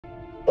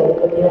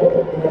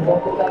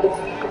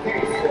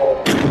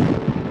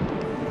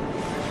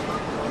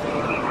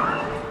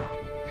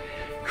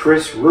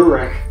Chris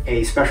Röhrich,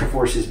 a Special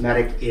Forces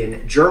medic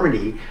in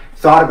Germany,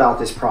 thought about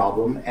this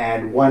problem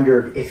and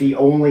wondered if he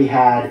only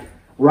had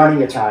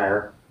running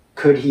attire,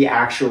 could he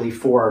actually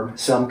form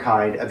some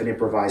kind of an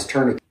improvised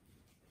tourniquet?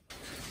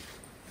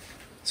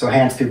 So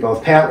hands through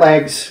both pant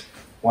legs,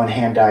 one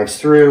hand dives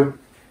through,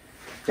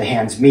 the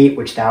hands meet,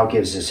 which now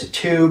gives us a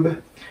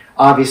tube.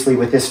 Obviously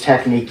with this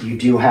technique you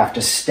do have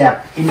to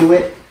step into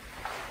it.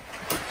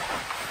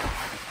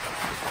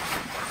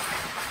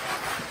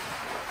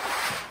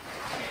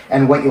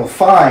 And what you'll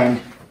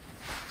find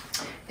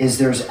is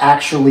there's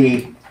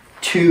actually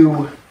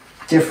two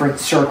different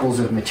circles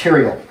of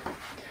material.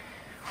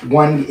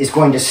 One is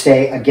going to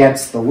stay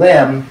against the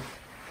limb,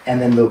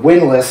 and then the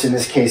windlass, in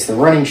this case the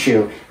running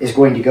shoe, is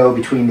going to go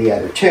between the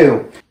other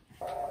two.